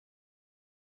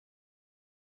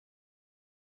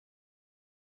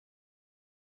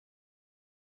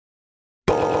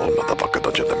boom, motherfucker,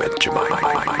 don't you admit your mind.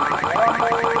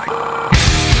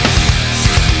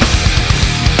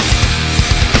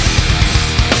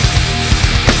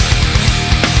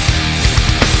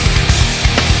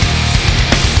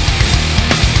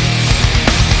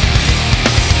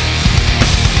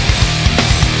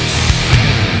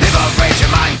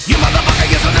 motherfucker,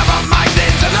 you so never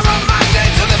minded, so never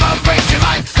minded, so liberate your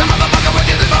mind. The motherfucker, would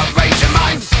you liberate your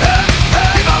mind?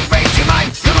 Liberate your mind.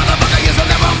 You motherfucker, you so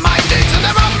never minded, so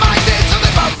never minded, so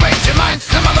liberate your mind.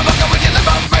 The motherfucker, would you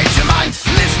liberate your mind?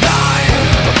 This time.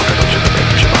 Motherfucker, don't you liberate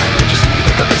your mind? Can't you see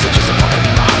that the message is a fucking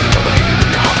lie? All the hate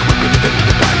in your heart, we're really in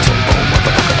the back. So boom,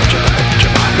 motherfucker, don't you liberate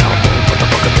your mind? Now boom,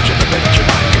 motherfucker, don't you liberate your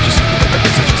mind? Can't you see that the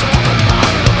message is a fucking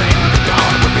lie? All the hate in your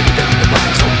heart, we're really in the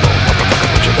back. So boom,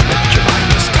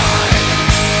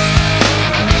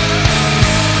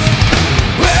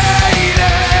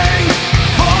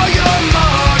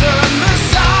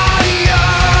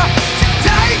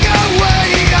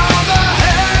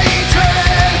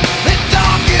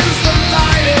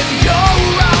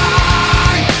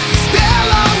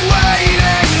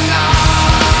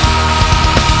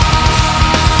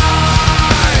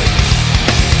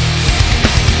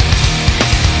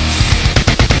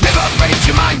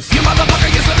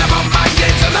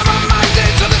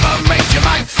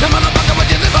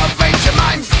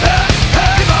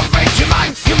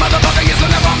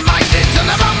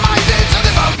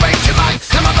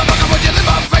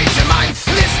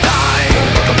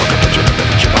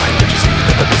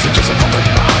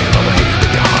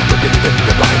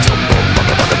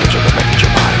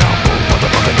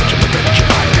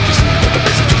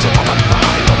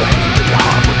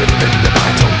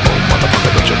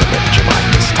 don't you liberate your mind?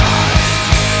 This time.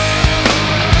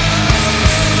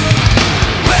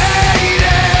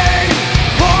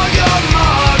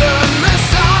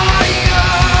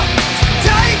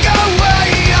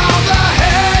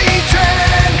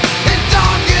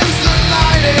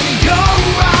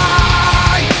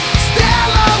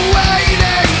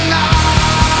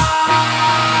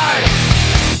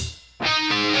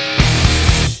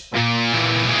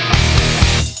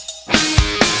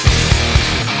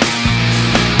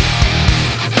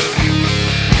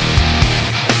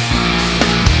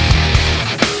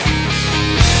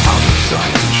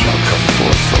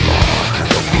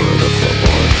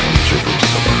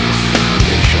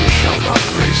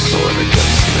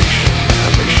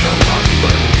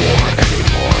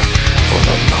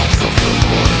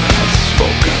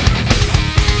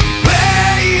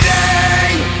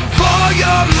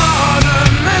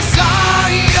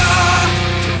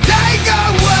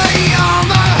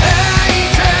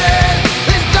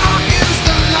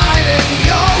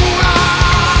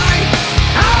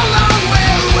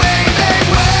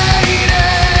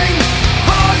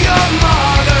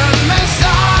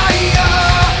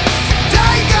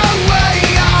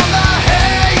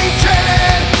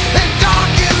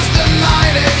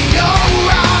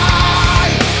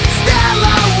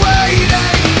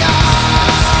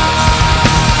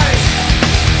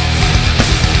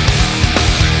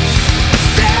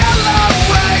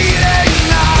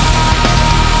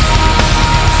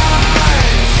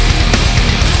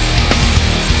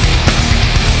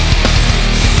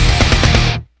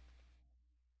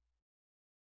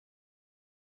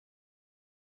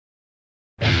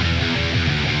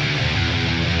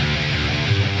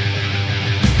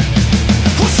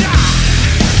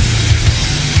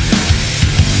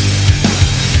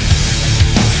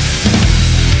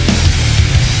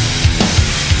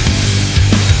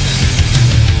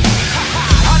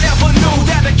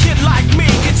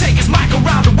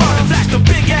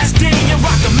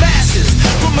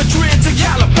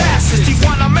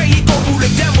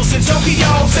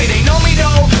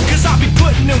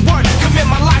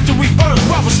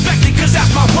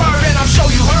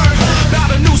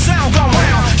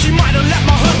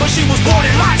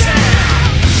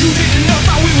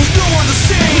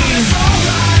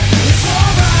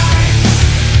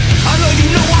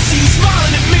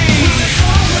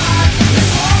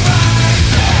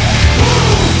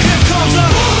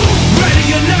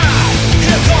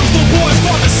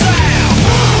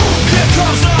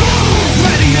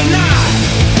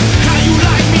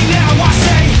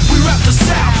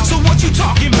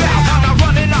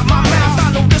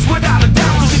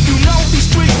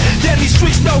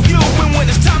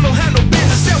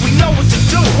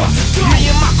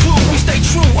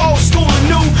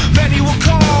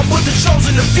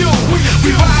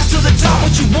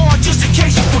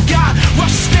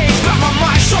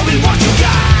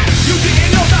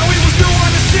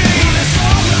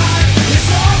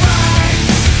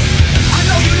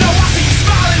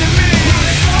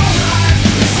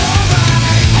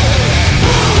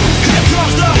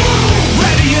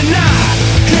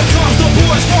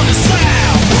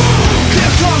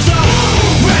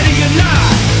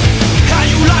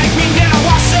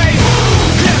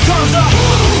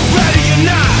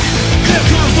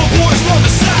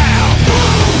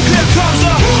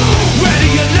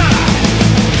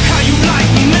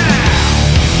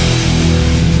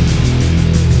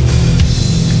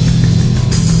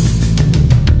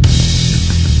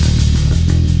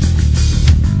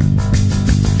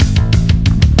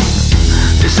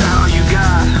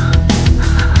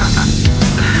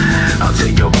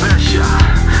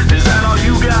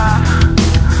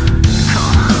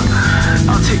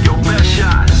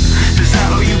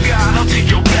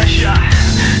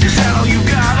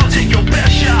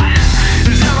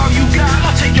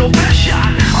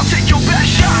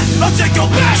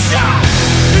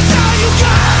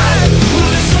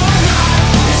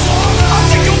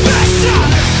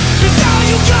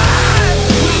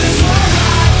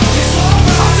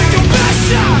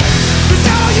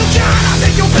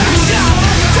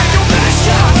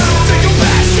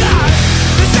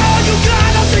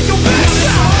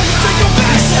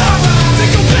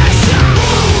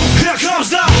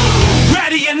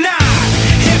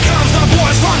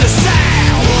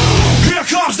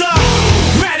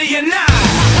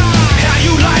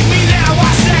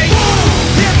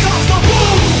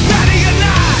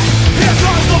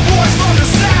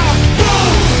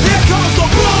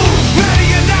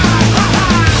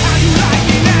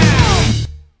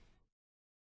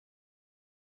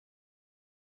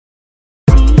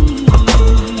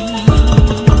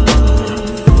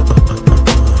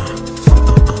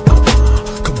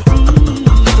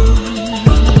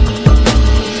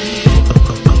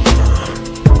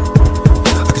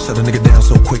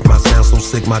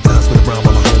 time, spin around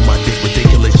while I hold my dick.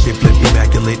 Ridiculous shit, flip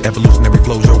immaculate, evolutionary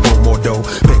flows, yo, one more dough.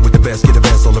 Bang with the best, get the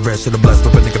best, all the rest of the blessed.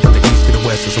 Flip a nigga from the east to the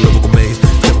west, it's a lyrical maze.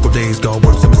 Typical days, God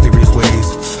works in mysterious ways.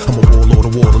 I'm a warlord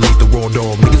of war, to lead the raw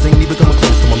dog. Niggas ain't even coming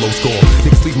close to my low score.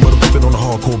 Niggas sleeping mother creeping on a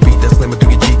hardcore beat that's slamming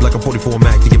through your Jeep like a 44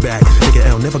 Mac to get back. Nigga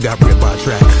L never got ripped by a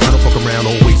track. I don't fuck around,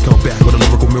 always come back with a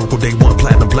lyrical miracle. Day one,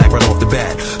 platinum plaque right off the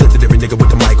bat. Legendary nigga with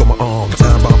the mic on my arm.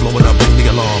 Time bomb blowing up, bring the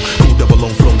alarm. Cool double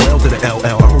on flow well to the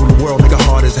LL. I rule the world, nigga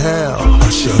hard as hell. I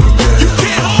shut him down. You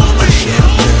can't hold me. You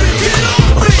can't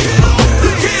hold me.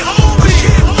 You can't hold me. You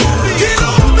can't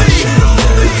hold me. You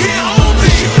can't hold me.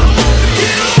 You can't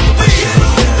hold me.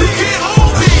 You can't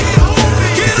hold me. You can't hold me.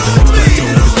 You can't hold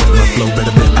me. My flow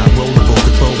better bet I roll the full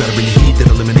control. Gotta bring the heat that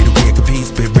eliminate who can't compete.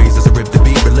 Spit razors and rip the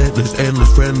beat. Relentless,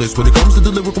 endless, friendless. When it comes to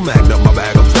the lyrical magnum, my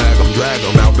bag, I'm swag, I'm drag,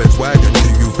 I'm out bed swaggin'.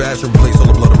 TU fashion, place all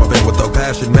the blood on my vein with thug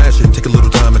passion, mashing. Take a little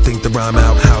time and think the rhyme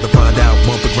out. How to find out,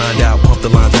 bump it, grind out, pump the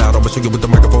lines out. I'ma sugar with the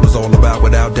microphone is all about,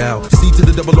 without doubt. C to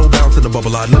the double O, bounce in the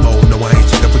bubble out limo. No, I ain't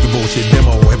check up for your bullshit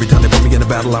demo. Every time they put me in a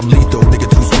battle, I'm lethal. Nigga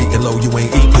too sweet and low, you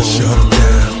ain't equal. I shut 'em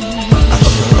down. I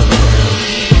shut 'em down.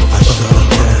 I shut 'em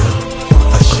down.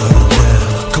 I shut 'em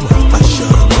down. Come on, I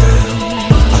shut 'em down.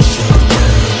 I shut 'em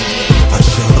down. I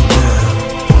shut 'em down.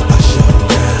 I shut 'em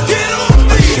down. Get on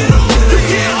me. You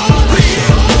can't hold me.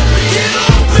 You can't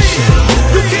hold me.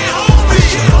 You can't hold me.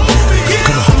 You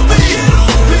can't hold me.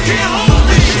 You can't hold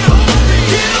me. You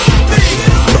can't hold me.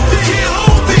 You can't hold me. You can't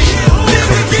hold me.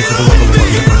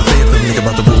 Nigga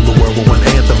about to rule the world with one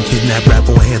anthem. Kidnap, rap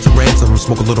for a handsome ransom.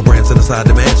 Smoke a little Branson inside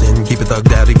the mansion. Keep it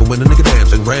thugged out even when a nigga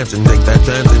dancing. Ransom, take that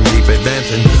chance and keep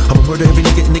advancing. I'ma murder every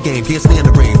nigga in the game. Can't stand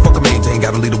the rain. Fuck a maintain.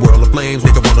 Gotta lead the world of flames.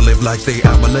 Nigga wanna live like stay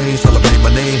out my lane. Celebrate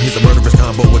my name. Here's a murderous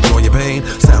combo. Enjoy your pain.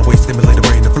 Sound wave stimulate the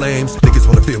brain to flames. Niggas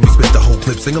wanna feel me spit the whole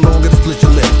clip. Sing along and split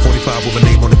your lip. 45 with a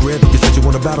name on the grid. You said you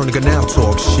want a battle, nigga. Now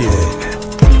talk shit.